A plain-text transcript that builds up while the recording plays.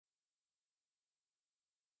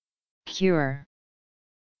cure.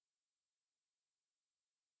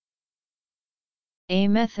 A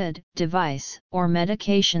method, device, or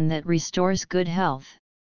medication that restores good health.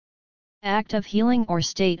 Act of healing or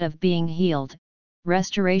state of being healed,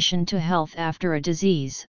 restoration to health after a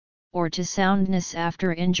disease, or to soundness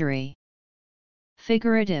after injury.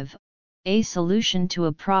 Figurative, a solution to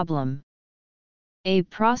a problem. A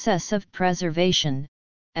process of preservation,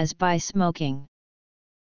 as by smoking.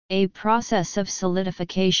 A process of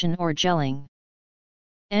solidification or gelling.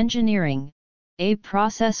 Engineering, a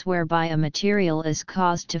process whereby a material is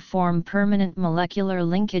caused to form permanent molecular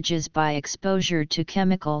linkages by exposure to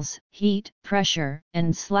chemicals, heat, pressure,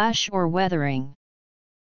 and/or weathering.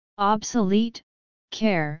 Obsolete,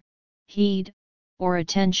 care, heed, or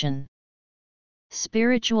attention.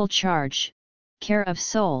 Spiritual charge, care of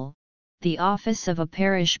soul, the office of a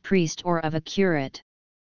parish priest or of a curate.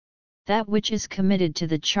 That which is committed to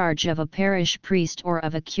the charge of a parish priest or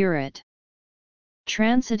of a curate.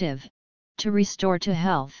 Transitive, to restore to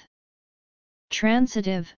health.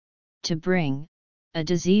 Transitive, to bring, a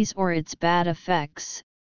disease or its bad effects,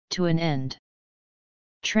 to an end.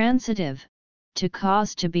 Transitive, to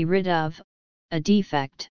cause to be rid of, a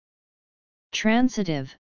defect.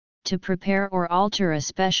 Transitive, to prepare or alter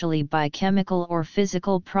especially by chemical or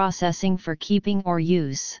physical processing for keeping or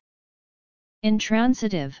use.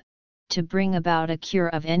 Intransitive, to bring about a cure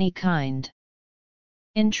of any kind.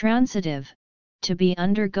 Intransitive, to be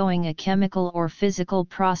undergoing a chemical or physical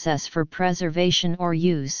process for preservation or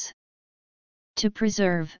use. To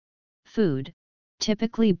preserve, food,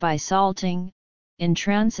 typically by salting.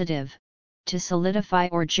 Intransitive, to solidify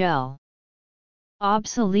or gel.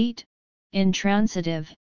 Obsolete,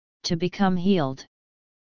 intransitive, to become healed.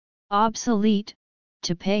 Obsolete,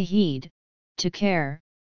 to pay heed, to care,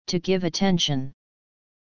 to give attention.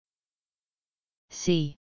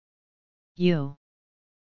 C U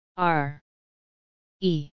R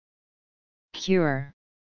E Cure.